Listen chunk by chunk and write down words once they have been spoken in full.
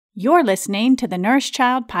You're listening to the Nourish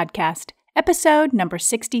Child Podcast, episode number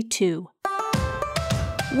 62.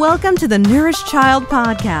 Welcome to the Nourish Child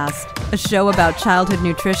Podcast, a show about childhood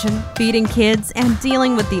nutrition, feeding kids, and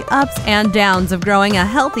dealing with the ups and downs of growing a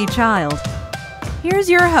healthy child. Here's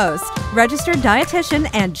your host, registered dietitian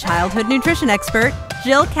and childhood nutrition expert,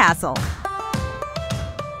 Jill Castle.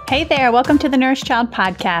 Hey there, welcome to the Nourish Child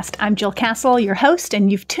Podcast. I'm Jill Castle, your host,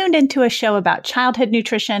 and you've tuned into a show about childhood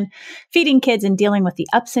nutrition, feeding kids, and dealing with the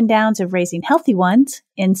ups and downs of raising healthy ones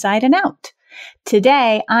inside and out.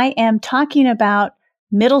 Today, I am talking about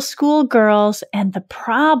middle school girls and the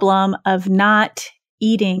problem of not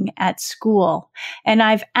eating at school. And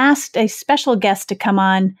I've asked a special guest to come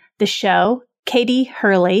on the show, Katie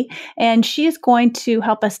Hurley, and she is going to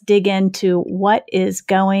help us dig into what is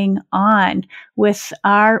going on with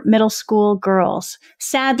our middle school girls.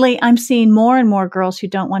 Sadly, I'm seeing more and more girls who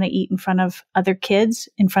don't want to eat in front of other kids,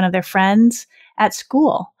 in front of their friends at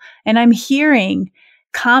school. And I'm hearing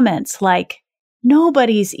comments like,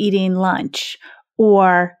 nobody's eating lunch,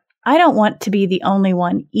 or I don't want to be the only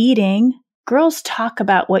one eating. Girls talk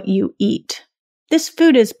about what you eat. This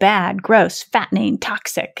food is bad, gross, fattening,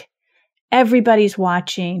 toxic. Everybody's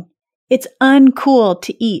watching. It's uncool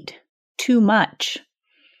to eat too much.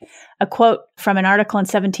 A quote from an article in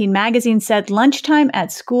 17 magazine said, lunchtime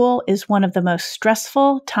at school is one of the most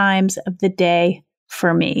stressful times of the day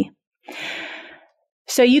for me.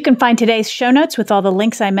 So you can find today's show notes with all the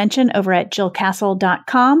links I mentioned over at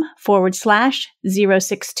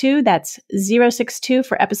jillcastle.com/062. That's 062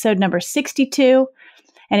 for episode number 62.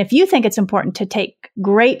 And if you think it's important to take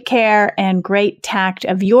great care and great tact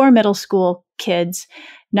of your middle school kids,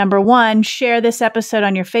 number one, share this episode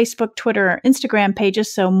on your Facebook, Twitter, or Instagram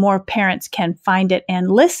pages so more parents can find it and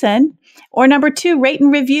listen. Or number two, rate and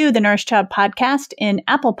review the Nourish Child Podcast in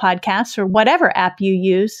Apple Podcasts or whatever app you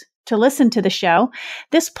use to listen to the show.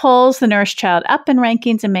 This pulls the Nourish Child up in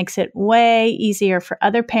rankings and makes it way easier for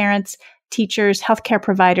other parents, teachers, healthcare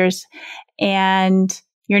providers, and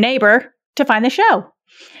your neighbor to find the show.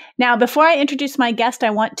 Now, before I introduce my guest, I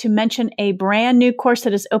want to mention a brand new course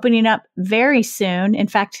that is opening up very soon, in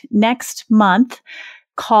fact, next month,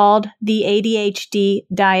 called the ADHD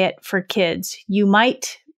Diet for Kids. You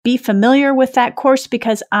might be familiar with that course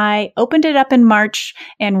because I opened it up in March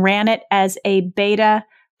and ran it as a beta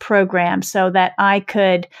program so that I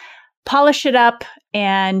could polish it up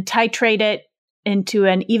and titrate it into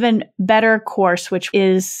an even better course, which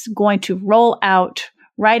is going to roll out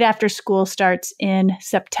right after school starts in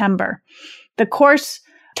September. The course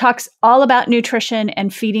talks all about nutrition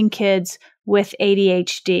and feeding kids with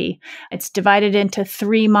ADHD. It's divided into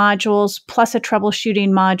 3 modules plus a troubleshooting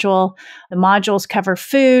module. The modules cover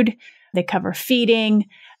food, they cover feeding.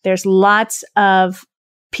 There's lots of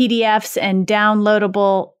PDFs and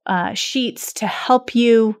downloadable sheets to help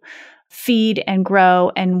you feed and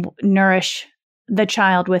grow and nourish the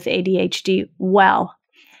child with ADHD well.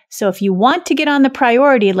 So if you want to get on the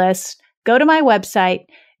priority list, go to my website,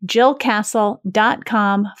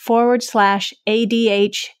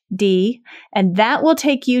 jillcastle.com/ADHD, and that will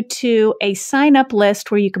take you to a sign-up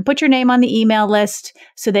list where you can put your name on the email list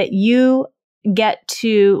so that you get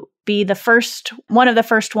to be one of the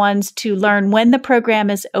first ones to learn when the program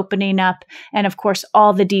is opening up and, of course,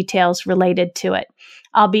 all the details related to it.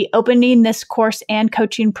 I'll be opening this course and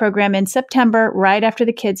coaching program in September, right after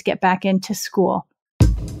the kids get back into school.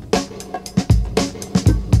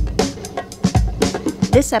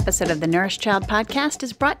 This episode of the Nourish Child Podcast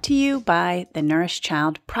is brought to you by the Nourish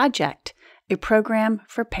Child Project, a program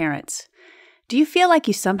for parents. Do you feel like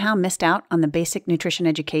you somehow missed out on the basic nutrition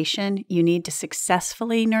education you need to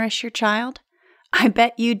successfully nourish your child? I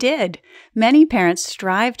bet you did. Many parents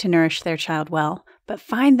strive to nourish their child well, but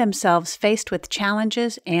find themselves faced with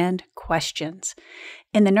challenges and questions.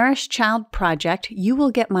 In the Nourish Child Project, you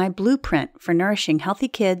will get my blueprint for nourishing healthy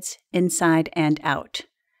kids inside and out.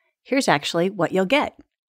 Here's actually what you'll get.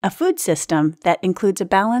 A food system that includes a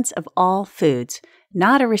balance of all foods,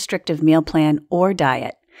 not a restrictive meal plan or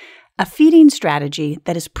diet. A feeding strategy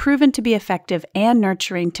that is proven to be effective and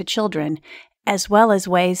nurturing to children, as well as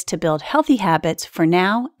ways to build healthy habits for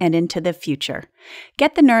now and into the future.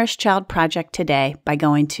 Get the Nourish Child Project today by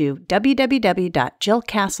going to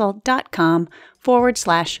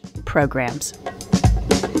www.jillcastle.com/programs.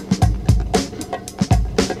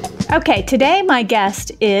 Okay, today my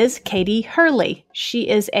guest is Katie Hurley. She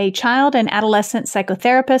is a child and adolescent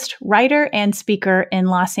psychotherapist, writer, and speaker in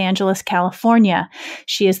Los Angeles, California.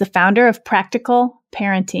 She is the founder of Practical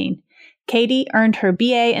Parenting. Katie earned her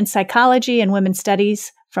BA in psychology and women's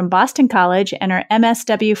studies from Boston College and her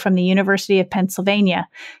MSW from the University of Pennsylvania.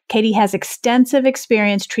 Katie has extensive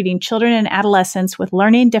experience treating children and adolescents with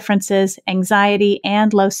learning differences, anxiety,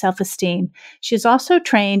 and low self-esteem. She's also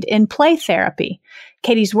trained in play therapy.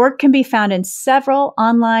 Katie's work can be found in several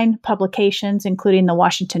online publications, including the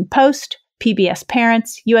Washington Post, PBS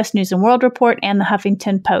Parents, U.S. News and World Report, and the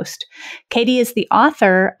Huffington Post. Katie is the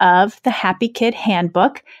author of The Happy Kid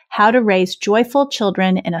Handbook, How to Raise Joyful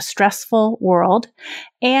Children in a Stressful World,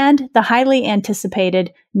 and the highly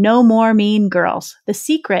anticipated No More Mean Girls, The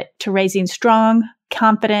Secret to Raising Strong,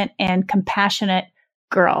 Confident, and Compassionate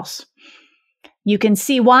Girls. You can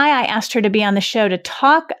see why I asked her to be on the show to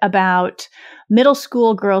talk about middle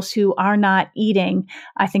school girls who are not eating.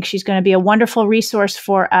 I think she's going to be a wonderful resource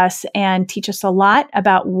for us and teach us a lot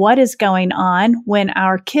about what is going on when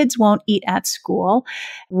our kids won't eat at school,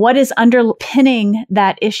 what is underpinning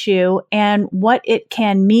that issue, and what it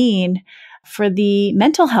can mean for the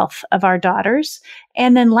mental health of our daughters.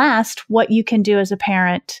 And then last, what you can do as a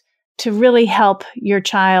parent to really help your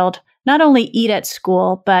child not only eat at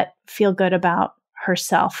school, but feel good about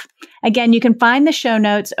herself. Again, you can find the show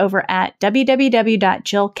notes over at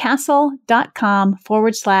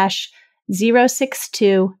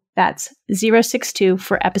www.jillcastle.com/062. That's 062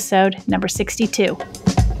 for episode number 62.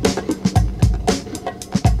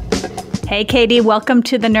 Hey, Katie, welcome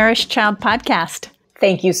to the Nourished Child podcast.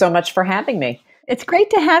 Thank you so much for having me. It's great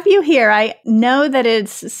to have you here. I know that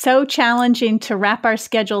it's so challenging to wrap our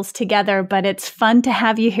schedules together, but it's fun to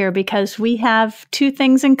have you here because we have two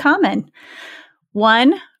things in common.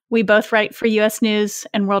 One, we both write for U.S. News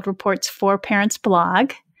and World Report's For Parents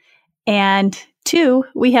blog. And two,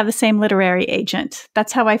 we have the same literary agent.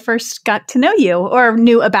 That's how I first got to know you, or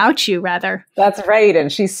knew about you, rather. That's right.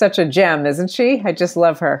 And she's such a gem, isn't she? I just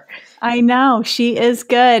love her. I know. She is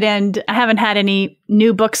good. And I haven't had any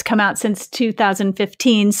new books come out since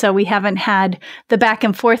 2015, so we haven't had the back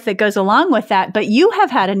and forth that goes along with that. But you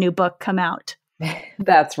have had a new book come out.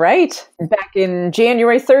 That's right. Back in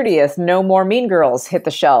January 30th, No More Mean Girls hit the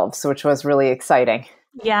shelves, which was really exciting.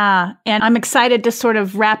 Yeah. And I'm excited to sort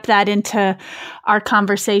of wrap that into our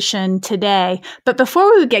conversation today. But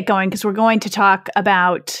before we get going, because we're going to talk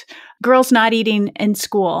about girls not eating in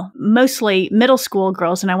school, mostly middle school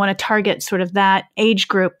girls, and I want to target sort of that age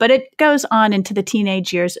group, but it goes on into the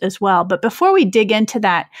teenage years as well. But before we dig into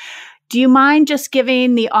that, do you mind just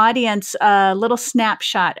giving the audience a little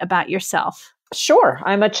snapshot about yourself? Sure.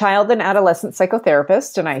 I'm a child and adolescent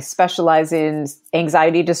psychotherapist, and I specialize in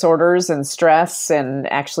anxiety disorders and stress and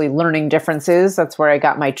actually learning differences. That's where I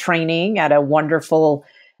got my training at a wonderful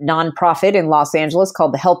nonprofit in Los Angeles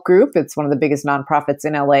called the Help Group. It's one of the biggest nonprofits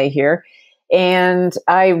in LA here. And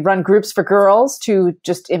I run groups for girls to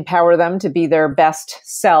just empower them to be their best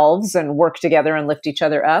selves and work together and lift each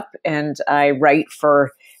other up. And I write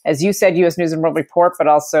for, as you said, U.S. News and World Report, but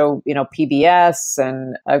also, PBS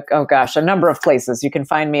and, a number of places. You can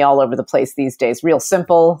find me all over the place these days. Real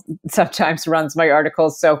Simple sometimes runs my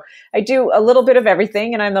articles. So I do a little bit of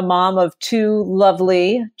everything. And I'm the mom of two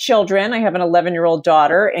lovely children. I have an 11-year-old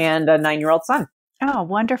daughter and a 9-year-old son. Oh,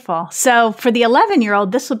 wonderful. So for the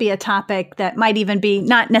 11-year-old, this will be a topic that might even be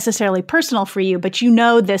not necessarily personal for you, but you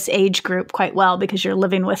know this age group quite well because you're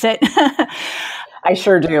living with it. I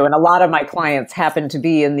sure do. And a lot of my clients happen to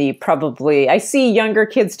be in I see younger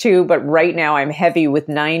kids too, but right now I'm heavy with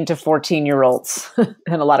 9 to 14-year-olds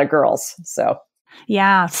and a lot of girls. So,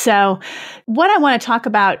 yeah. So what I want to talk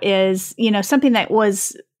about is, something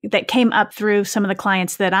that came up through some of the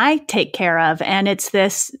clients that I take care of. And it's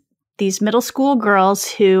these middle school girls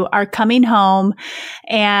who are coming home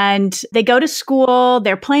and they go to school,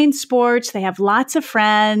 they're playing sports, they have lots of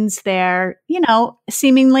friends, they're,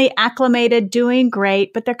 seemingly acclimated, doing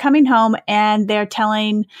great, but they're coming home and they're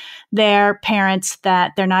telling their parents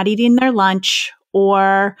that they're not eating their lunch,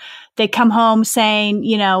 or they come home saying,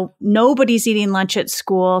 nobody's eating lunch at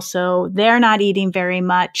school, so they're not eating very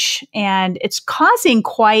much. And it's causing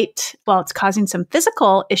some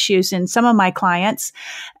physical issues in some of my clients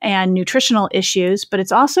and nutritional issues, but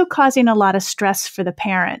it's also causing a lot of stress for the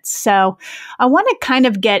parents. So I want to kind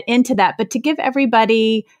of get into that, but to give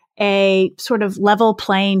everybody a sort of level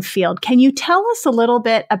playing field, can you tell us a little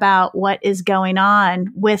bit about what is going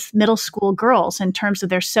on with middle school girls in terms of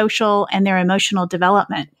their social and their emotional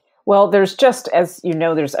development? Well, there's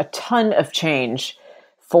there's a ton of change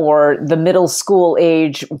for the middle school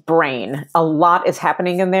age brain. A lot is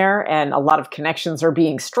happening in there and a lot of connections are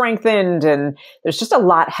being strengthened, and there's just a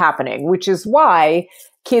lot happening, which is why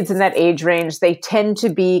kids in that age range, they tend to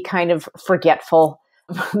be kind of forgetful.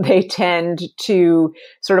 They tend to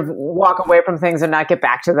sort of walk away from things and not get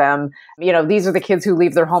back to them. These are the kids who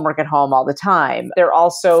leave their homework at home all the time. They're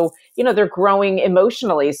also, they're growing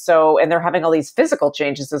emotionally. So, and they're having all these physical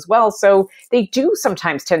changes as well. So they do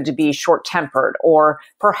sometimes tend to be short-tempered, or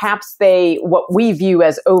perhaps what we view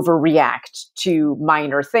as overreact to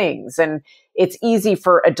minor things. And it's easy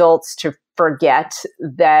for adults to forget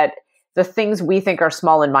that the things we think are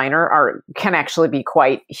small and minor can actually be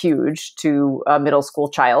quite huge to a middle school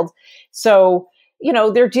child. So,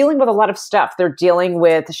 they're dealing with a lot of stuff. They're dealing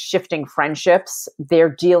with shifting friendships.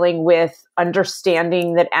 They're dealing with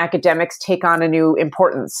understanding that academics take on a new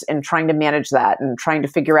importance and trying to manage that and trying to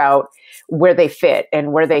figure out where they fit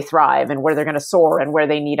and where they thrive and where they're going to soar and where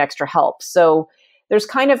they need extra help. So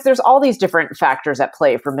there's all these different factors at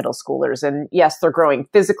play for middle schoolers. And yes, they're growing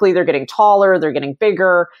physically, they're getting taller, they're getting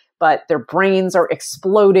bigger, but their brains are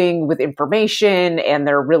exploding with information, and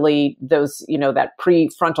they're really that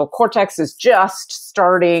prefrontal cortex is just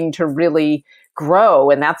starting to really grow,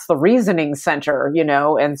 and that's the reasoning center,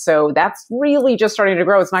 and so that's really just starting to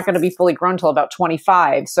grow. It's not going to be fully grown till about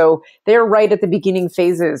 25. So they're right at the beginning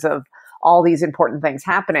phases of all these important things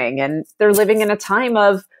happening, and they're living in a time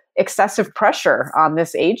of excessive pressure on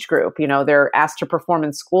this age group. They're asked to perform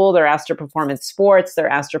in school, they're asked to perform in sports, they're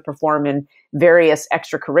asked to perform in various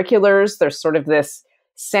extracurriculars. There's sort of this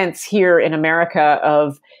sense here in America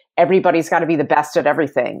of everybody's got to be the best at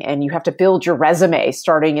everything. And you have to build your resume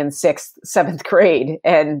starting in 6th, 7th grade.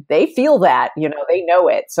 And they feel that, they know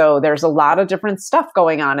it. So there's a lot of different stuff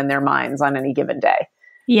going on in their minds on any given day.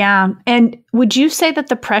 Yeah. And would you say that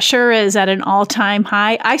the pressure is at an all-time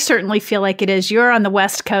high? I certainly feel like it is. You're on the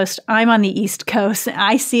West Coast. I'm on the East Coast.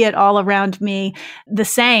 I see it all around me the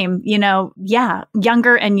same,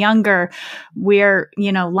 younger and younger. We're,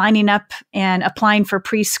 lining up and applying for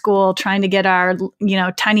preschool, trying to get our,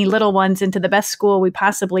 tiny little ones into the best school we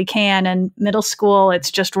possibly can. And middle school,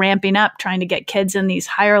 it's just ramping up, trying to get kids in these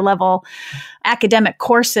higher level academic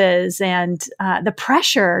courses. And the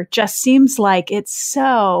pressure just seems like it's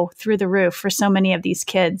so through the roof for so many of these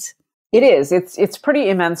kids. It is. It's pretty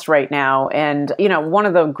immense right now. And, one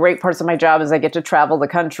of the great parts of my job is I get to travel the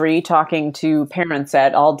country talking to parents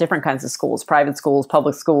at all different kinds of schools, private schools,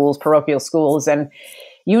 public schools, parochial schools, and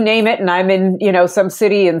you name it. And I'm in, some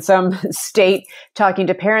city in some state talking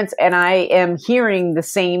to parents, and I am hearing the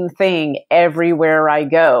same thing everywhere I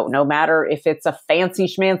go, no matter if it's a fancy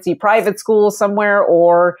schmancy private school somewhere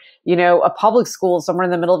or, a public school somewhere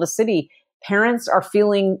in the middle of a city. Parents are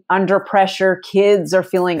feeling under pressure. Kids are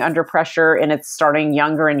feeling under pressure, and it's starting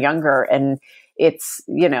younger and younger. And it's,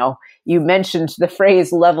 you mentioned the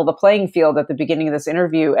phrase level the playing field at the beginning of this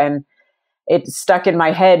interview, and it stuck in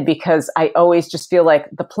my head because I always just feel like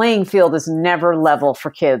the playing field is never level for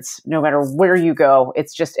kids, no matter where you go.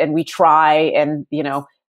 It's just, and we try, and,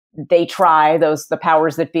 they try, the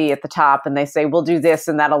powers that be at the top, and they say, we'll do this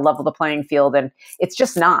and that'll level the playing field. And it's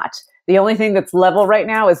just not. The only thing that's level right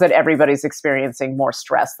now is that everybody's experiencing more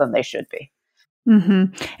stress than they should be.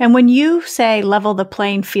 Mm-hmm. And when you say level the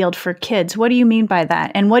playing field for kids, what do you mean by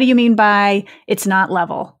that? And what do you mean by it's not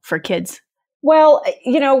level for kids? Well,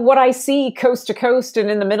 what I see coast to coast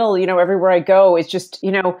and in the middle, everywhere I go is just,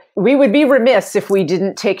 we would be remiss if we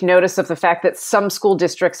didn't take notice of the fact that some school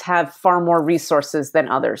districts have far more resources than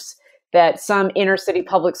others, that some inner city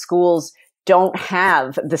public schools don't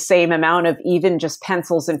have the same amount of even just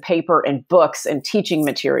pencils and paper and books and teaching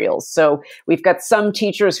materials. So we've got some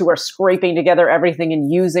teachers who are scraping together everything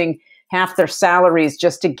and using half their salaries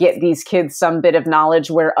just to get these kids some bit of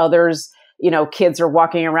knowledge, where others, kids are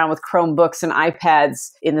walking around with Chromebooks and iPads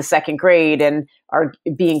in the 2nd grade and are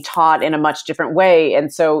being taught in a much different way.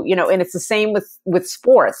 And so, and it's the same with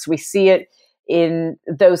sports. We see it in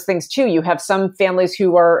those things too. You have some families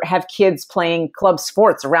who have kids playing club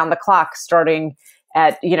sports around the clock, starting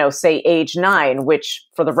at, say age 9, which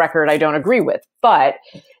for the record, I don't agree with. But,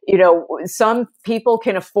 some people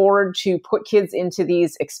can afford to put kids into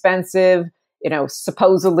these expensive,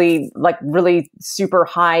 supposedly like really super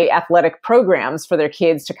high athletic programs for their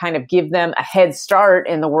kids to kind of give them a head start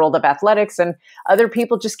in the world of athletics, and other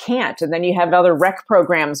people just can't. And then you have other rec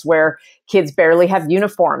programs where kids barely have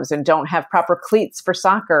uniforms and don't have proper cleats for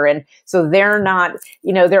soccer. And so they're not,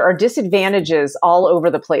 there are disadvantages all over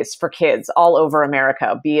the place for kids all over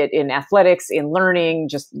America, be it in athletics, in learning,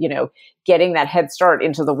 just, getting that head start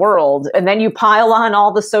into the world. And then you pile on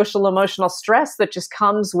all the social emotional stress that just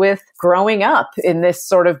comes with growing up in this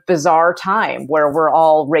sort of bizarre time where we're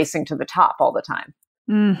all racing to the top all the time.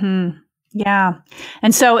 Mm-hmm. Yeah.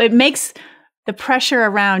 And so it makes the pressure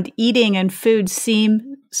around eating and food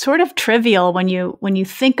seem sort of trivial when you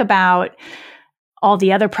think about all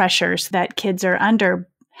the other pressures that kids are under.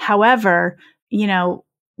 However,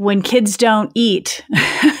 when kids don't eat,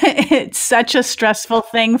 it's such a stressful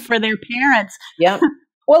thing for their parents. Yeah.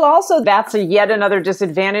 Well, also that's yet another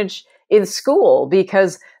disadvantage in school,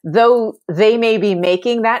 because though they may be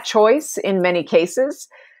making that choice in many cases,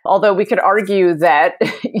 although we could argue that,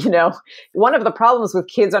 one of the problems with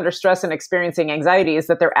kids under stress and experiencing anxiety is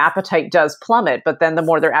that their appetite does plummet. But then the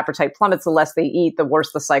more their appetite plummets, the less they eat, the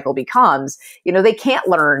worse the cycle becomes. They can't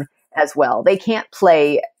learn as well. They can't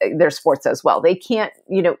play their sports as well. They can't,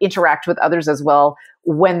 interact with others as well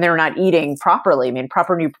when they're not eating properly. I mean,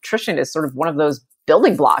 proper nutrition is sort of one of those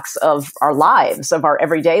building blocks of our lives, of our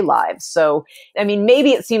everyday lives. So, I mean,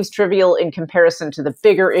 maybe it seems trivial in comparison to the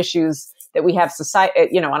bigger issues that we have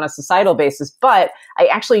on a societal basis, but I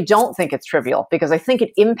actually don't think it's trivial, because I think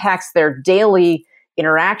it impacts their daily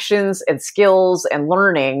interactions and skills and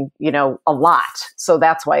learning, a lot. So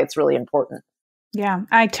that's why it's really important. Yeah,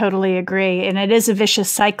 I totally agree. And it is a vicious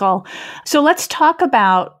cycle. So let's talk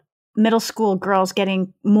about middle school girls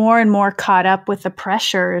getting more and more caught up with the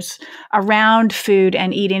pressures around food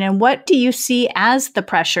and eating. And what do you see as the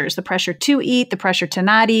pressures? The pressure to eat, the pressure to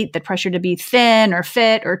not eat, the pressure to be thin or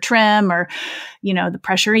fit or trim, or, the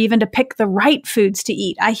pressure even to pick the right foods to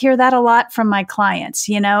eat. I hear that a lot from my clients,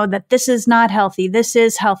 that this is not healthy, this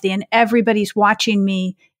is healthy, and everybody's watching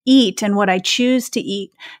me eat and what I choose to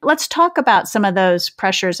eat. Let's talk about some of those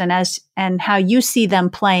pressures and how you see them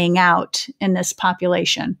playing out in this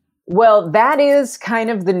population. Well, that is kind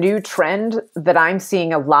of the new trend that I'm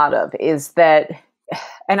seeing a lot of, is that,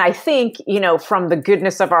 and I think, from the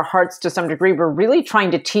goodness of our hearts to some degree, we're really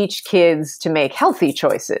trying to teach kids to make healthy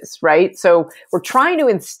choices, right? So we're trying to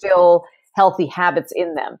instill healthy habits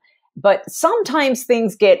in them. But sometimes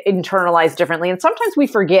things get internalized differently. And sometimes we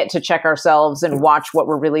forget to check ourselves and watch what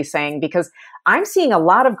we're really saying, because I'm seeing a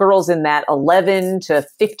lot of girls in that 11 to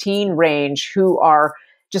 15 range who are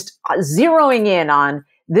just zeroing in on,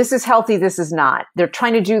 this is healthy, this is not. They're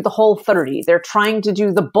trying to do the Whole30. They're trying to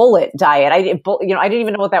do the bullet diet. I didn't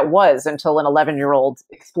even know what that was until an 11-year-old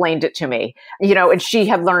explained it to me. And she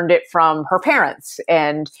had learned it from her parents,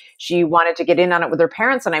 and she wanted to get in on it with her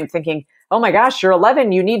parents. And I'm thinking, oh my gosh, you're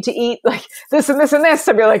 11. You need to eat like this and this and this.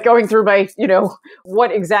 I'd be like going through my,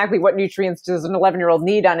 what nutrients does an 11-year-old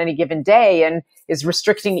need on any given day? And is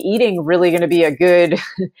restricting eating really going to be a good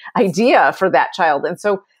idea for that child? And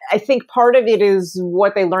so I think part of it is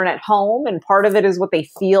what they learn at home, and part of it is what they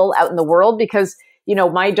feel out in the world. Because,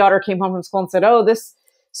 my daughter came home from school and said, oh, this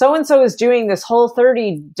so-and-so is doing this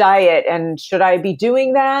Whole30 diet, and should I be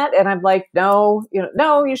doing that? And I'm like, no,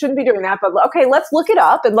 you shouldn't be doing that. But okay, let's look it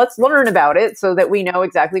up and let's learn about it so that we know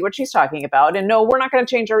exactly what she's talking about. And no, we're not going to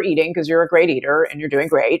change our eating because you're a great eater and you're doing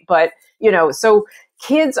great. But, so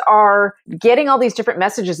kids are getting all these different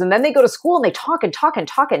messages, and then they go to school and they talk and talk and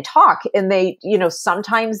talk and talk. And they,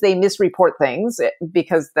 sometimes they misreport things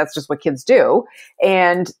because that's just what kids do.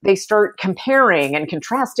 And they start comparing and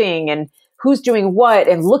contrasting and who's doing what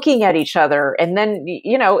and looking at each other. And then,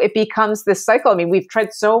 it becomes this cycle. I mean, we've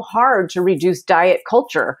tried so hard to reduce diet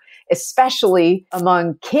culture, especially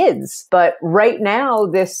among kids. But right now,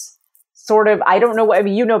 this sort of, I don't know, I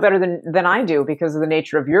mean, you know better than I do because of the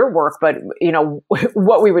nature of your work, but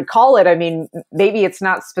what we would call it, I mean, maybe it's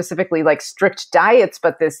not specifically like strict diets,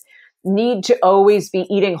 but this need to always be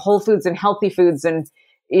eating whole foods and healthy foods. And,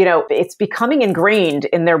 it's becoming ingrained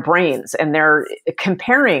in their brains, and they're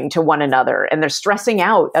comparing to one another, and they're stressing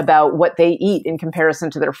out about what they eat in comparison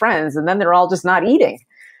to their friends. And then they're all just not eating,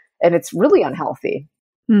 and it's really unhealthy.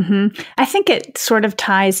 Mm-hmm. I think it sort of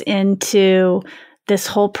ties into this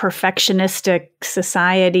whole perfectionistic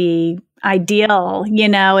society ideal.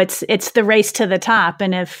 It's the race to the top.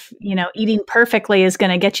 And if, eating perfectly is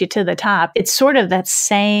going to get you to the top, it's sort of the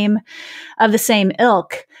same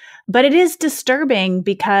ilk. But it is disturbing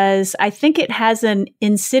because I think it has an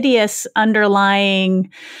insidious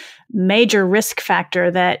underlying major risk factor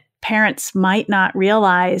that parents might not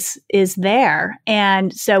realize is there.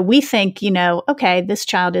 And so we think, okay, this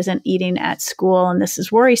child isn't eating at school and this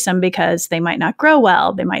is worrisome because they might not grow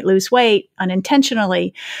well. They might lose weight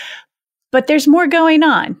unintentionally. But there's more going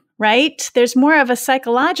on, right? There's more of a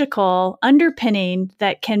psychological underpinning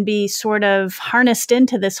that can be sort of harnessed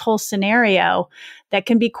into this whole scenario that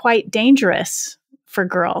can be quite dangerous for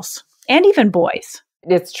girls and even boys.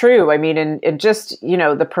 It's true. I mean, and just,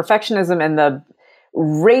 the perfectionism and the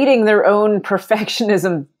rating their own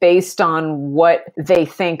perfectionism based on what they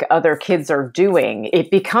think other kids are doing, it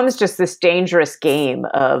becomes just this dangerous game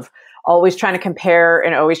of always trying to compare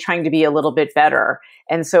and always trying to be a little bit better.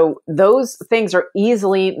 And so those things are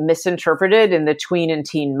easily misinterpreted in the tween and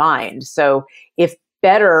teen mind. So if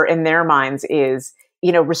better in their minds is,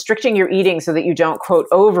 restricting your eating so that you don't, quote,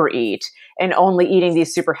 overeat and only eating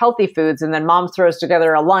these super healthy foods. And then mom throws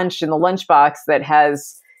together a lunch in the lunchbox that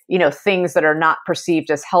has, things that are not perceived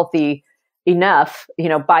as healthy enough,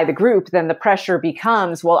 by the group. Then the pressure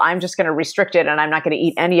becomes, well, I'm just going to restrict it and I'm not going to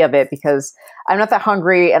eat any of it because I'm not that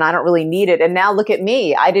hungry and I don't really need it. And now look at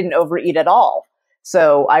me. I didn't overeat at all.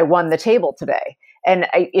 So I won the table today. And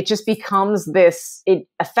it just becomes this, it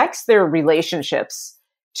affects their relationships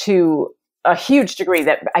to a huge degree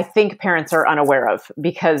that I think parents are unaware of,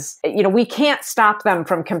 because, we can't stop them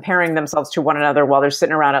from comparing themselves to one another while they're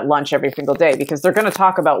sitting around at lunch every single day, because they're going to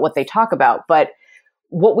talk about what they talk about. But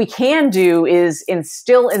what we can do is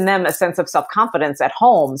instill in them a sense of self-confidence at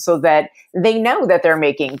home so that they know that they're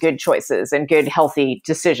making good choices and good, healthy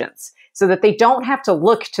decisions, so that they don't have to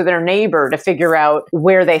look to their neighbor to figure out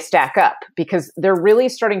where they stack up, because they're really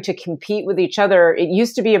starting to compete with each other. It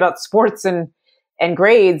used to be about sports and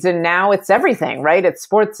grades, and now it's everything, right? It's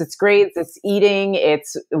sports, it's grades, it's eating,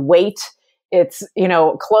 it's weight, it's,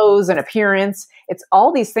 clothes and appearance. It's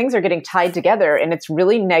all these things are getting tied together, and it's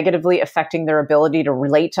really negatively affecting their ability to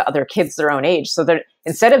relate to other kids their own age. So that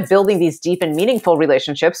instead of building these deep and meaningful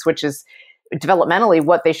relationships, which is developmentally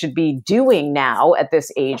what they should be doing now at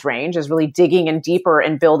this age range, is really digging in deeper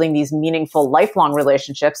and building these meaningful lifelong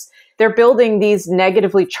relationships. They're building these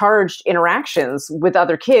negatively charged interactions with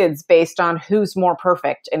other kids based on who's more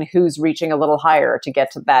perfect and who's reaching a little higher to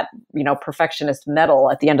get to that, perfectionist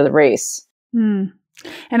medal at the end of the race. And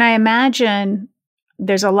I imagine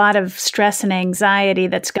there's a lot of stress and anxiety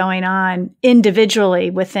that's going on individually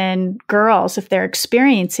within girls if they're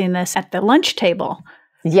experiencing this at the lunch table.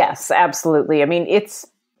 Yes, absolutely. I mean, it's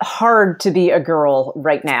hard to be a girl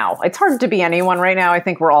right now. It's hard to be anyone right now. I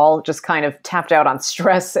think we're all just kind of tapped out on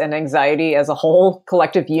stress and anxiety as a whole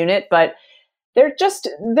collective unit, but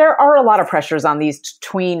there are a lot of pressures on these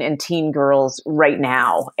tween and teen girls right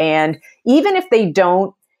now. And even if they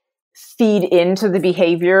don't feed into the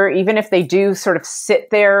behavior, even if they do sort of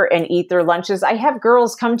sit there and eat their lunches, I have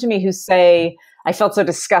girls come to me who say, I felt so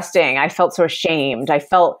disgusting. I felt so ashamed. I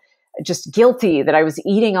felt just guilty that I was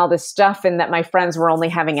eating all this stuff and that my friends were only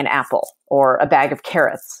having an apple or a bag of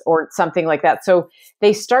carrots or something like that. So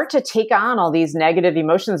they start to take on all these negative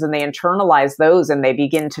emotions and they internalize those, and they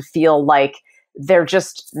begin to feel like they're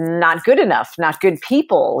just not good enough, not good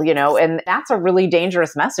people, and that's a really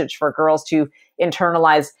dangerous message for girls to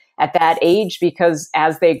internalize at that age, because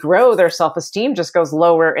as they grow, their self-esteem just goes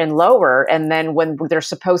lower and lower. And then when they're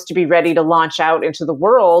supposed to be ready to launch out into the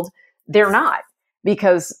world, they're not,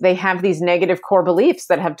 because they have these negative core beliefs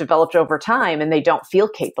that have developed over time and they don't feel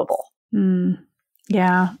capable.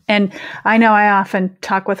 Yeah. And I know I often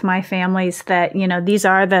talk with my families that, these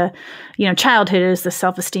are the, childhood is the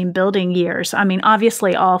self-esteem building years. I mean,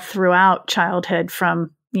 obviously all throughout childhood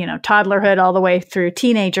from, toddlerhood all the way through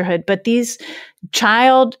teenagerhood, but these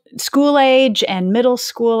school age and middle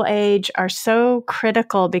school age are so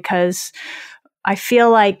critical, because I feel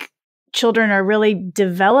like children are really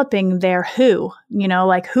developing their who,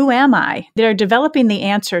 like, who am I? They're developing the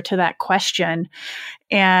answer to that question.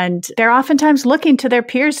 And they're oftentimes looking to their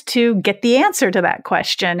peers to get the answer to that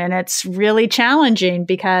question. And it's really challenging,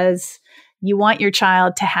 because you want your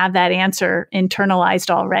child to have that answer internalized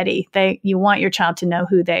already. You want your child to know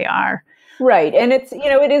who they are. Right. And it's,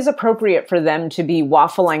 it is appropriate for them to be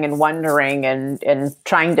waffling and wondering and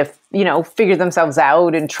trying to, figure themselves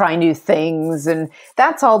out and try new things. And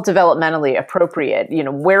that's all developmentally appropriate.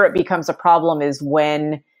 Where it becomes a problem is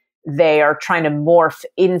when they are trying to morph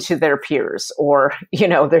into their peers, or,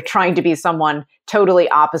 they're trying to be someone totally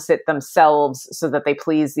opposite themselves so that they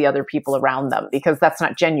please the other people around them, because that's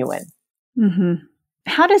not genuine. Mm-hmm.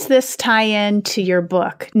 How does this tie into your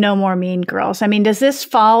book, No More Mean Girls? I mean, does this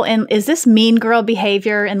fall in, is this mean girl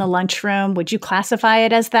behavior in the lunchroom? Would you classify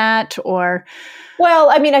it as that, or? Well,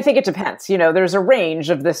 I mean, I think it depends. There's a range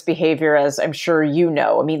of this behavior, as I'm sure you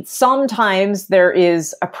know. I mean, sometimes there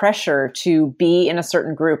is a pressure to be in a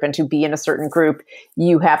certain group, and to be in a certain group,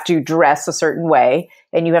 you have to dress a certain way,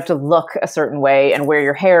 and you have to look a certain way, and wear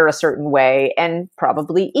your hair a certain way, and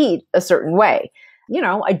probably eat a certain way.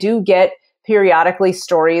 I do get periodically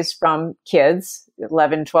stories from kids,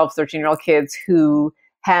 11, 12, 13-year-old kids who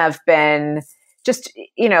have been just,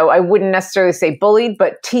 I wouldn't necessarily say bullied,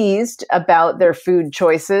 but teased about their food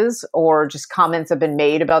choices, or just comments have been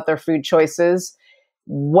made about their food choices,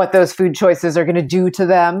 what those food choices are going to do to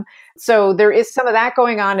them. So there is some of that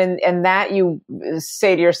going on, and that you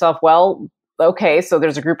say to yourself, well, okay, so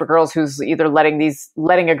there's a group of girls who's either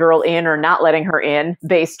letting a girl in or not letting her in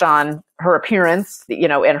based on her appearance,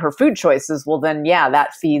 and her food choices. Well, then, yeah,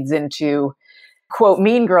 that feeds into quote,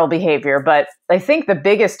 mean girl behavior. But I think the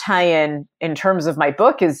biggest tie-in terms of my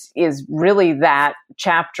book is really that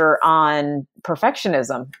chapter on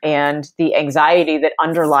perfectionism and the anxiety that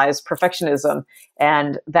underlies perfectionism,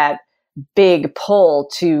 and that big pull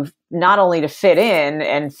to not only to fit in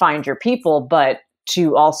and find your people, but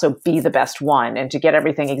to also be the best one and to get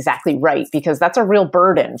everything exactly right, because that's a real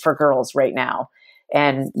burden for girls right now.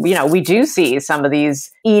 And, we do see some of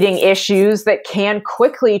these eating issues that can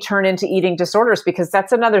quickly turn into eating disorders, because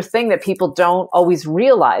that's another thing that people don't always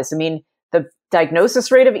realize. I mean, the diagnosis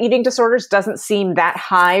rate of eating disorders doesn't seem that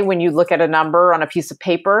high when you look at a number on a piece of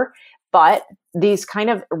paper, but these kind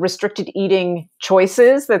of restricted eating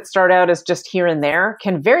choices that start out as just here and there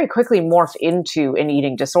can very quickly morph into an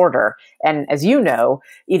eating disorder. And as you know,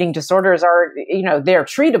 eating disorders are, they're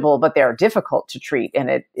treatable, but they're difficult to treat. And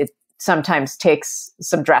it sometimes takes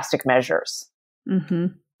some drastic measures. Mm-hmm.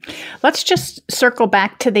 Let's just circle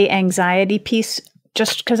back to the anxiety piece,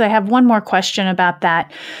 just because I have one more question about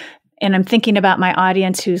that. And I'm thinking about my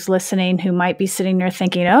audience who's listening, who might be sitting there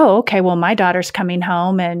thinking, oh, okay, well, my daughter's coming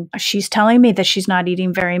home and she's telling me that she's not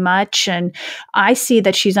eating very much. And I see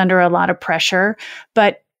that she's under a lot of pressure.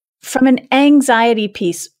 But from an anxiety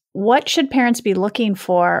piece, what should parents be looking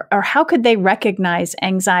for, or how could they recognize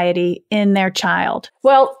anxiety in their child?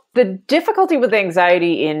 Well, the difficulty with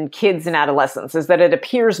anxiety in kids and adolescents is that it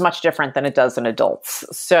appears much different than it does in adults.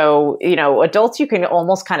 So, adults, you can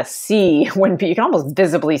almost kind of see you can almost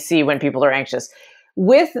visibly see when people are anxious.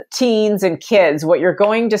 With teens and kids, what you're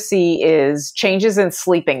going to see is changes in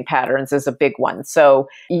sleeping patterns is a big one. So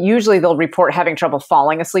usually they'll report having trouble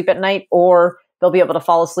falling asleep at night, or they'll be able to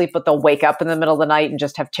fall asleep, but they'll wake up in the middle of the night and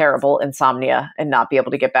just have terrible insomnia and not be able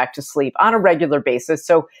to get back to sleep on a regular basis.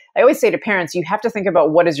 So I always say to parents, you have to think about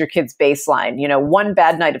what is your kid's baseline. One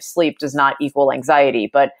bad night of sleep does not equal anxiety,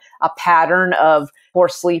 but a pattern of poor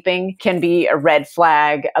sleeping can be a red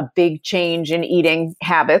flag, a big change in eating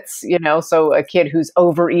habits, so a kid who's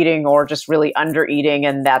overeating or just really undereating,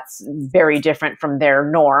 and that's very different from their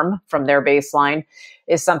norm, from their baseline,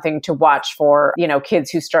 is something to watch for.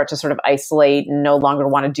 Kids who start to sort of isolate and no longer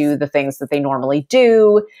want to do the things that they normally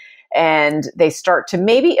do. And they start to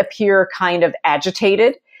maybe appear kind of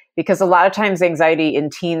agitated, because a lot of times anxiety in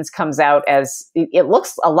teens comes out as, it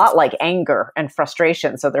looks a lot like anger and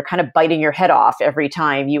frustration. So they're kind of biting your head off every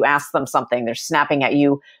time you ask them something. They're snapping at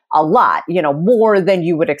you a lot, more than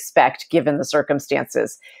you would expect given the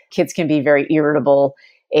circumstances. Kids can be very irritable.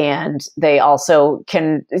 And they also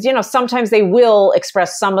can, sometimes they will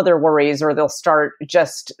express some of their worries, or they'll start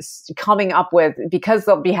just coming up with, because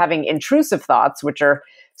they'll be having intrusive thoughts, which are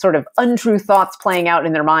sort of untrue thoughts playing out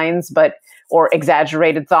in their minds, or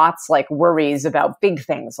exaggerated thoughts like worries about big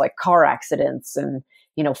things like car accidents and,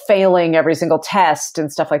 failing every single test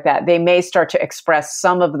and stuff like that. They may start to express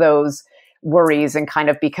some of those worries and kind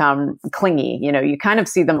of become clingy. You kind of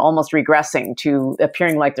see them almost regressing to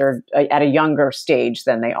appearing like they're at a younger stage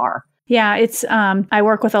than they are. Yeah, it's, I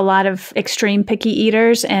work with a lot of extreme picky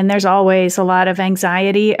eaters, and there's always a lot of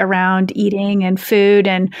anxiety around eating and food.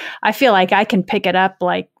 And I feel like I can pick it up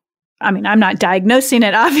I'm not diagnosing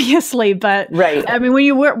it, obviously, but right. When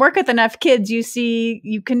you work with enough kids,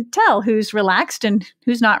 you can tell who's relaxed and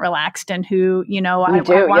who's not relaxed, and who,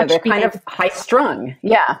 they're kind of high strung.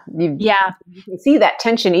 Yeah. You can see that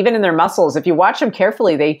tension even in their muscles. If you watch them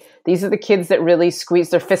carefully, these are the kids that really squeeze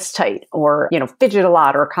their fists tight, or, fidget a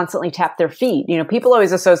lot, or constantly tap their feet. People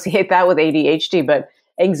always associate that with ADHD, but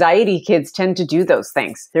anxiety kids tend to do those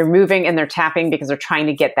things. They're moving and they're tapping because they're trying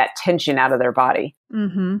to get that tension out of their body.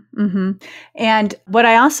 Mm-hmm, mm-hmm. And what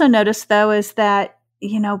I also noticed, though, is that,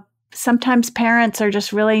 sometimes parents are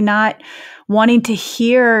just really not wanting to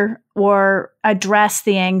hear or address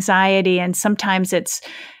the anxiety. And sometimes it's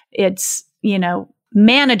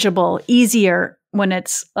manageable, easier when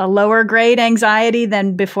it's a lower grade anxiety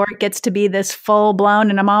than before it gets to be this full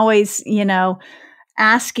blown. And I'm always,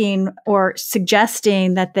 asking or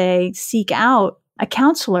suggesting that they seek out a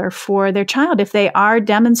counselor for their child if they are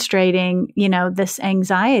demonstrating, this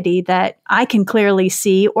anxiety that I can clearly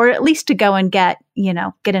see, or at least to go and get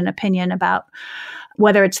an opinion about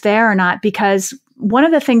whether it's there or not. Because one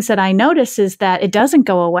of the things that I notice is that it doesn't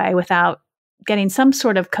go away without getting some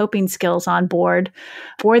sort of coping skills on board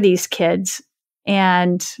for these kids.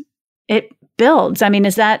 And it builds.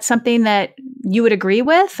 Is that something that you would agree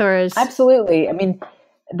with, or is... Absolutely.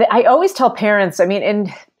 I always tell parents,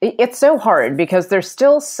 and it's so hard because there's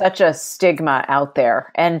still such a stigma out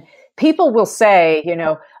there. And people will say,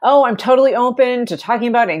 oh, I'm totally open to talking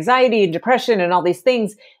about anxiety and depression and all these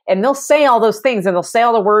things. And they'll say all those things, and they'll say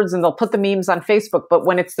all the words, and they'll put the memes on Facebook. But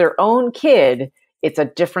when it's their own kid it's a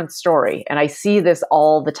different story. And I see this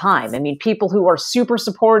all the time. I mean, people who are super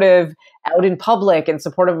supportive out in public and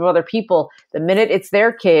supportive of other people, the minute it's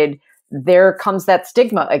their kid, there comes that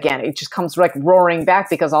stigma again. It just comes like roaring back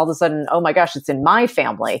because all of a sudden, oh my gosh, it's in my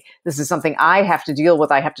family. This is something I have to deal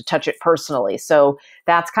with. I have to touch it personally. So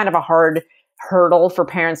that's kind of a hard hurdle for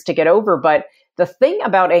parents to get over. But the thing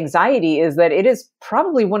about anxiety is that it is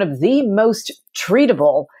probably one of the most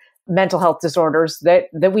treatable mental health disorders that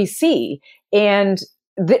we see. And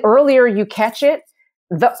the earlier you catch it,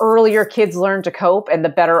 the earlier kids learn to cope and the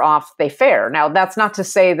better off they fare. Now, that's not to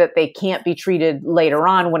say that they can't be treated later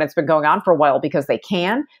on when it's been going on for a while, because they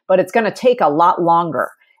can, but it's going to take a lot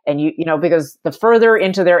longer. And you know, because the further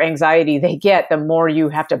into their anxiety they get, the more you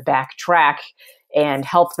have to backtrack and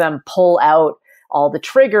help them pull out all the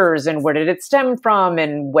triggers and where did it stem from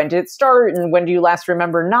and when did it start and when do you last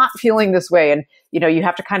remember not feeling this way. And, you know, you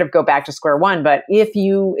have to kind of go back to square one. But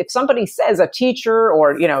if somebody says, a teacher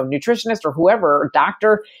or, you know, nutritionist or whoever, or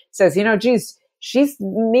doctor says, you know, geez,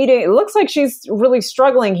 it looks like she's really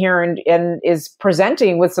struggling here and is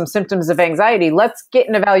presenting with some symptoms of anxiety. Let's get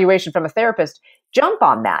an evaluation from a therapist. Jump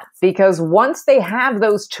on that, because once they have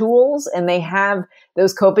those tools and they have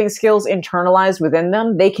those coping skills internalized within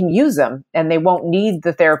them, they can use them and they won't need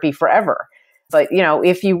the therapy forever. But, you know,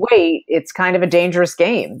 if you wait, it's kind of a dangerous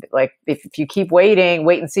game. Like if you keep waiting,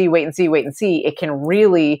 wait and see, it can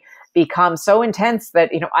really become so intense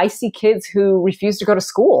that, you know, I see kids who refuse to go to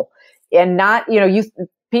school and not, you know,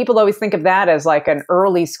 people always think of that as like an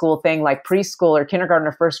early school thing, like preschool or kindergarten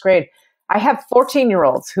or first grade. I have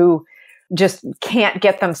 14-year-olds who just can't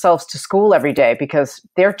get themselves to school every day because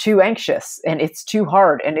they're too anxious and it's too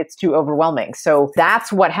hard and it's too overwhelming. So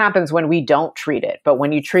that's what happens when we don't treat it. But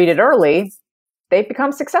when you treat it early, they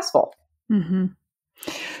become successful. Mm-hmm.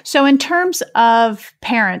 So in terms of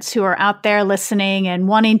parents who are out there listening and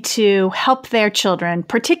wanting to help their children,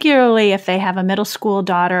 particularly if they have a middle school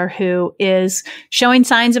daughter who is showing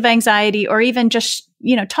signs of anxiety or even just,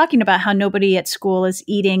 you know, talking about how nobody at school is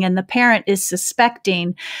eating and the parent is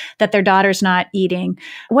suspecting that their daughter's not eating,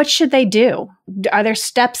 what should they do? Are there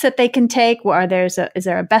steps that they can take? Is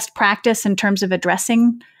there a best practice in terms of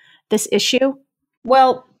addressing this issue?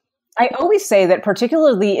 Well, I always say that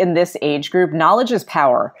particularly in this age group, knowledge is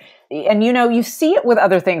power. And, you know, you see it with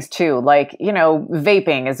other things too. Like, you know,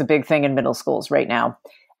 vaping is a big thing in middle schools right now.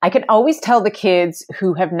 I can always tell the kids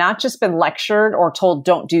who have not just been lectured or told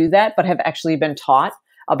don't do that, but have actually been taught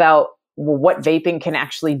about what vaping can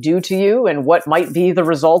actually do to you and what might be the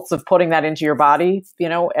results of putting that into your body, you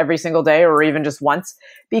know, every single day or even just once,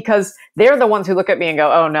 because they're the ones who look at me and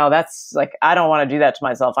go, oh no, that's like, I don't want to do that to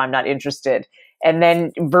myself. I'm not interested. And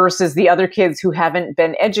then versus the other kids who haven't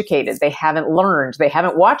been educated, they haven't learned, they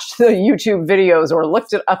haven't watched the YouTube videos or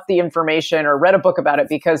looked up the information or read a book about it,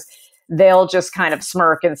 because they'll just kind of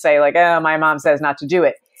smirk and say like, oh, my mom says not to do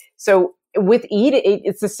it. So with eating,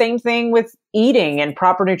 it's the same thing with eating and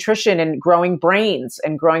proper nutrition and growing brains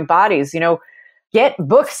and growing bodies. You know, get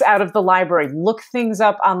books out of the library, look things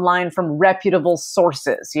up online from reputable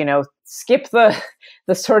sources, you know, skip the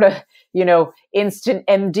sort of, you know, instant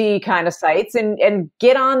MD kind of sites and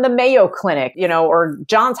get on the Mayo Clinic, you know, or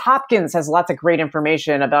Johns Hopkins has lots of great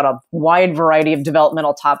information about a wide variety of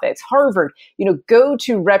developmental topics. Harvard, you know, go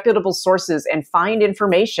to reputable sources and find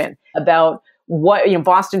information about what, you know,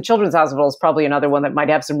 Boston Children's Hospital is probably another one that might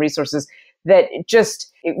have some resources that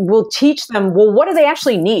just it will teach them, well, what do they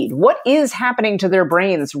actually need? What is happening to their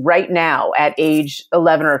brains right now at age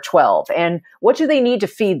 11 or 12? And what do they need to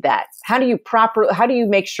feed that? How do you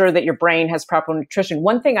make sure that your brain has proper nutrition?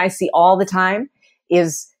 One thing I see all the time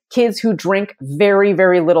is kids who drink very,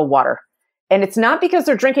 very little water. And it's not because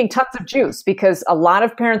they're drinking tons of juice, because a lot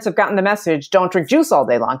of parents have gotten the message, don't drink juice all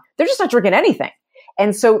day long. They're just not drinking anything.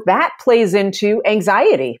 And so that plays into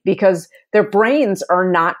anxiety because their brains are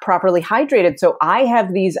not properly hydrated. So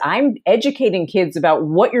I'm educating kids about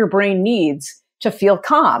what your brain needs to feel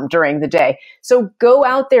calm during the day. So go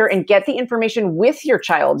out there and get the information with your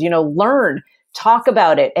child, you know, learn, talk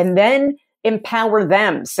about it, and then empower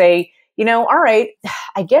them. Say, you know, all right,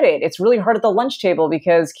 I get it. It's really hard at the lunch table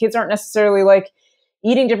because kids aren't necessarily like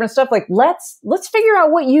eating different stuff. Like, let's figure out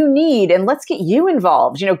what you need and let's get you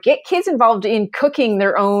involved, you know, get kids involved in cooking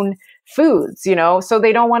their own foods, you know, so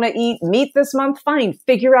they don't want to eat meat this month. Fine.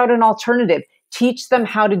 Figure out an alternative, teach them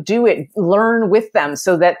how to do it, learn with them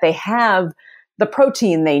so that they have the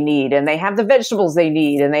protein they need and they have the vegetables they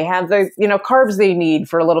need and they have the, you know, carbs they need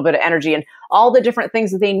for a little bit of energy and all the different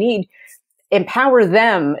things that they need. empower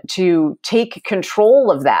them to take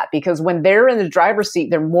control of that, because when they're in the driver's seat,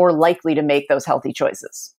 they're more likely to make those healthy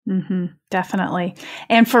choices. Definitely.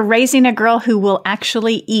 And for raising a girl who will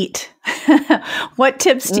actually eat, what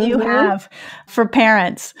tips do you have for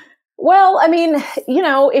parents? Well, I mean,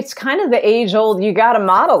 it's kind of the age old, you got to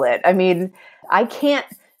model it. I mean, I can't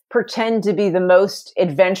pretend to be the most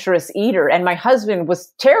adventurous eater. And my husband was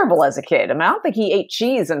terrible as a kid. I mean, I don't think he ate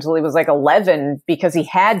cheese until he was like 11 because he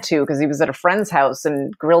had to, because he was at a friend's house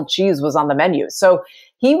and grilled cheese was on the menu. So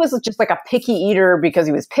he was just like a picky eater because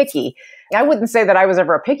he was picky. I wouldn't say that I was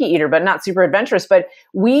ever a picky eater, but not super adventurous. But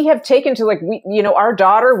we have taken to our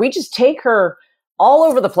daughter, we just take her all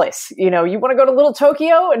over the place. You want to go to Little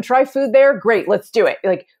Tokyo and try food there? Great, let's do it.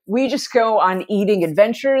 Like, we just go on eating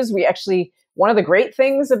adventures. We actually, one of the great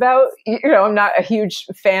things about, I'm not a huge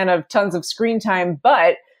fan of tons of screen time,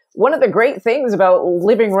 but one of the great things about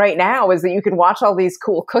living right now is that you can watch all these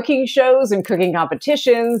cool cooking shows and cooking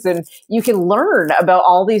competitions, and you can learn about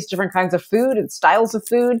all these different kinds of food and styles of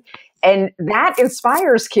food. And that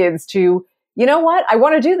inspires kids to, you know what, I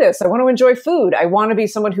want to do this. I want to enjoy food. I want to be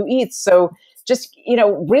someone who eats. So just,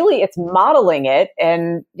 really it's modeling it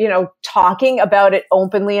and, talking about it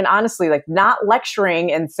openly and honestly, like not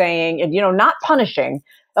lecturing and saying, and, not punishing.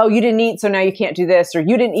 Oh, you didn't eat, so now you can't do this, or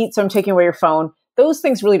you didn't eat, so I'm taking away your phone. Those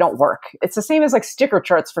things really don't work. It's the same as like sticker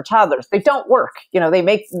charts for toddlers. They don't work. They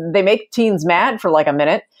make teens mad for like a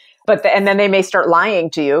minute, and then they may start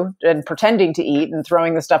lying to you and pretending to eat and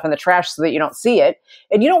throwing the stuff in the trash so that you don't see it.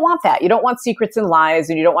 And you don't want that. You don't want secrets and lies,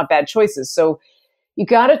 and you don't want bad choices. So you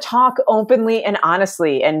got to talk openly and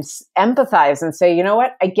honestly and empathize and say, you know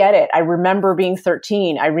what? I get it. I remember being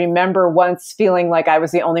 13. I remember once feeling like I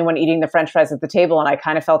was the only one eating the French fries at the table, and I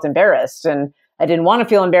kind of felt embarrassed. And I didn't want to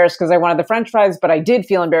feel embarrassed because I wanted the French fries, but I did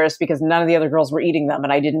feel embarrassed because none of the other girls were eating them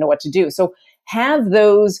and I didn't know what to do. So have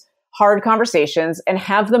those hard conversations and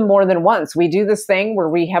have them more than once. We do this thing where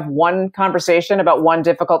we have one conversation about one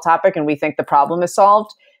difficult topic and we think the problem is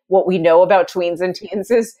solved. What we know about tweens and teens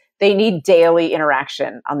is they need daily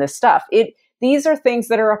interaction on this stuff. These are things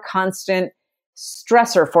that are a constant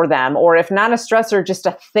stressor for them, or if not a stressor, just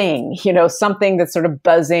a thing, something that's sort of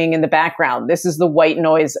buzzing in the background. This is the white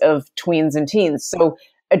noise of tweens and teens. So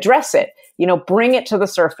address it, bring it to the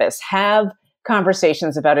surface, have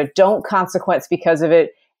conversations about it. Don't consequence because of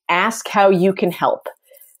it. Ask how you can help.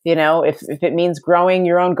 If it means growing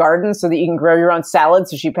your own garden so that you can grow your own salad,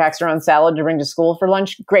 so she packs her own salad to bring to school for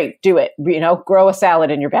lunch, great, do it. Grow a salad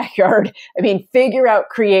in your backyard. I mean, figure out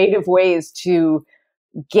creative ways to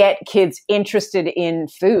get kids interested in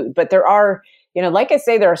food. But there are, like I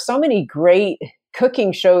say, there are so many great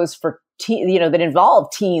cooking shows for that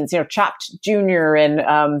involve teens, Chopped Junior,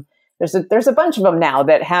 and there's a bunch of them now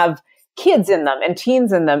that have kids in them and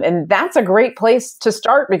teens in them. And that's a great place to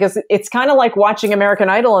start, because it's kind of like watching American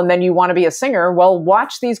Idol and then you want to be a singer. Well,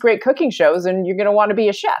 watch these great cooking shows and you're going to want to be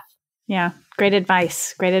a chef. Yeah. Great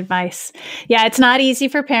advice. Great advice. Yeah. It's not easy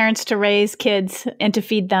for parents to raise kids and to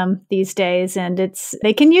feed them these days. And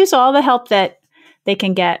they can use all the help that they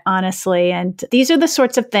can get, honestly. And these are the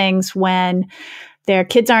sorts of things when their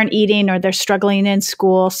kids aren't eating or they're struggling in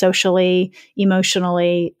school, socially,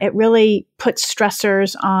 emotionally, it really puts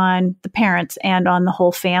stressors on the parents and on the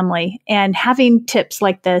whole family. And having tips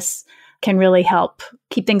like this can really help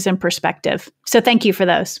keep things in perspective. So thank you for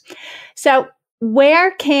those. So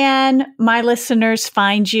where can my listeners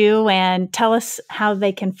find you, and tell us how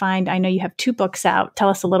they can find, I know you have 2 books out. Tell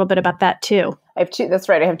us a little bit about that too. I have 2. That's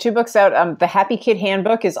right. I have 2 books out. The Happy Kid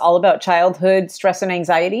Handbook is all about childhood stress and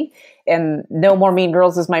anxiety. And No More Mean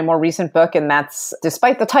Girls is my more recent book. And that's,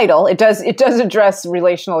 despite the title, it does address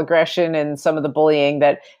relational aggression and some of the bullying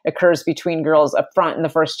that occurs between girls up front in the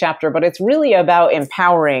first chapter. But it's really about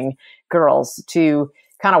empowering girls to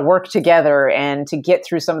kind of work together and to get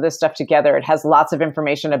through some of this stuff together. It has lots of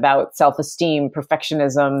information about self-esteem,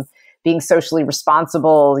 perfectionism, being socially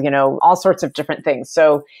responsible, all sorts of different things.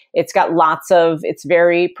 So it's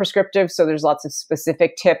very prescriptive. So there's lots of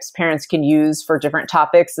specific tips parents can use for different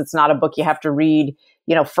topics. It's not a book you have to read,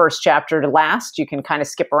 first chapter to last. You can kind of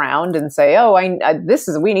skip around and say, oh,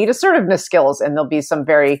 we need assertiveness skills. And there'll be some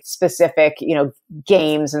very specific,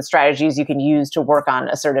 games and strategies you can use to work on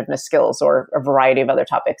assertiveness skills, or a variety of other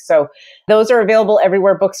topics. So those are available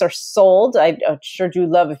everywhere books are sold. I sure do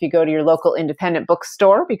love if you go to your local independent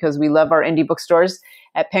bookstore, because we love our indie bookstores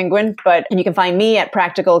at Penguin. And you can find me at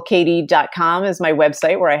practicalkatie.com is my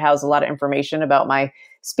website, where I house a lot of information about my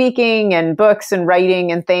speaking and books and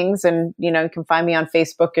writing and things. And, you can find me on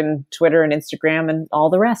Facebook and Twitter and Instagram and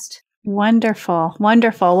all the rest. Wonderful.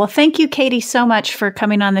 Wonderful. Well, thank you, Katie, so much for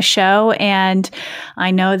coming on the show. And I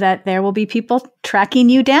know that there will be people tracking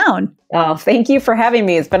you down. Oh, thank you for having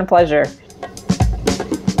me. It's been a pleasure.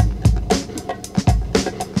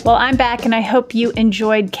 Well, I'm back and I hope you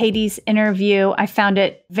enjoyed Katie's interview. I found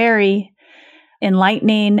it very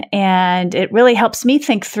enlightening, and it really helps me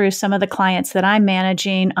think through some of the clients that I'm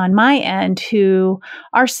managing on my end who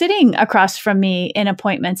are sitting across from me in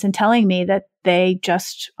appointments and telling me that they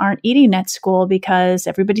just aren't eating at school because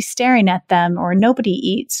everybody's staring at them, or nobody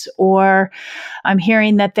eats, or I'm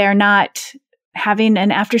hearing that they're not having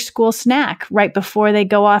an after school snack right before they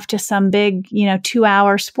go off to some big,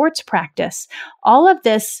 2-hour sports practice. All of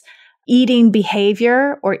this eating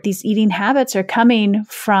behavior or these eating habits are coming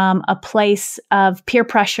from a place of peer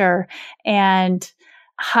pressure and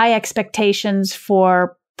high expectations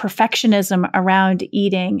for perfectionism around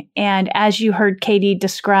eating. And as you heard Katie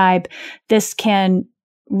describe, this can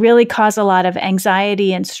really cause a lot of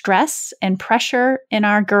anxiety and stress and pressure in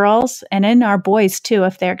our girls and in our boys too,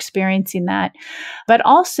 if they're experiencing that. But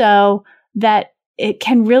also that it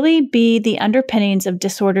can really be the underpinnings of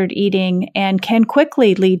disordered eating and can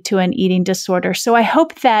quickly lead to an eating disorder. So I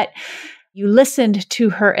hope that you listened to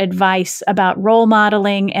her advice about role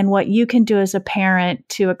modeling and what you can do as a parent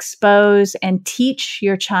to expose and teach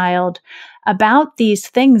your child about these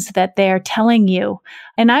things that they're telling you.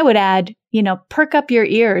 And I would add, perk up your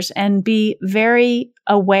ears and be very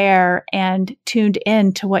aware and tuned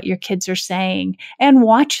in to what your kids are saying and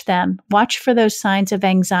watch them. Watch for those signs of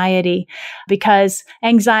anxiety, because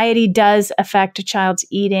anxiety does affect a child's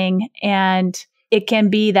eating, and it can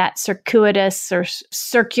be that circuitous or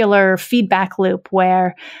circular feedback loop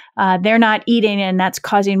where they're not eating and that's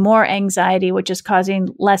causing more anxiety, which is causing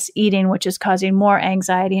less eating, which is causing more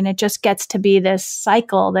anxiety. And it just gets to be this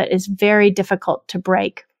cycle that is very difficult to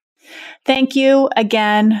break. Thank you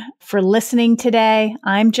again for listening today.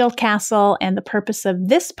 I'm Jill Castle, and the purpose of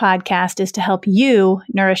this podcast is to help you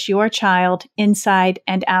nourish your child inside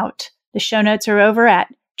and out. The show notes are over at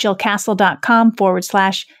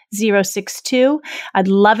jillcastle.com/062. I'd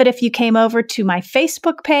love it if you came over to my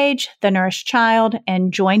Facebook page, The Nourished Child,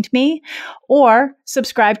 and joined me, or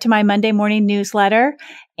subscribe to my Monday morning newsletter.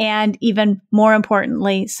 And even more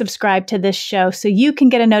importantly, subscribe to this show so you can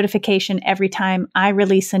get a notification every time I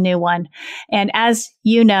release a new one. And as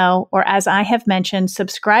you know, or as I have mentioned,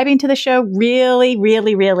 subscribing to the show really,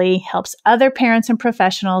 really, really helps other parents and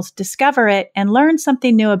professionals discover it and learn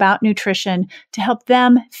something new about nutrition to help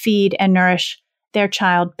them feed and nourish their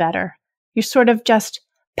child better. You're sort of just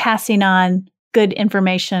passing on good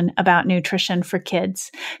information about nutrition for kids.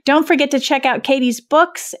 Don't forget to check out Katie's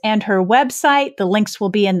books and her website. The links will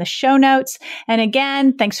be in the show notes. And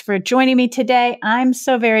again, thanks for joining me today. I'm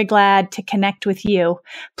so very glad to connect with you.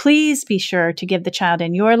 Please be sure to give the child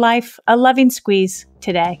in your life a loving squeeze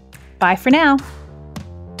today. Bye for now.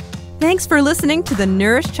 Thanks for listening to the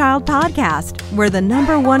Nourished Child Podcast, where the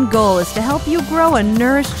 #1 goal is to help you grow a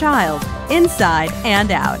nourished child inside and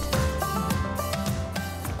out.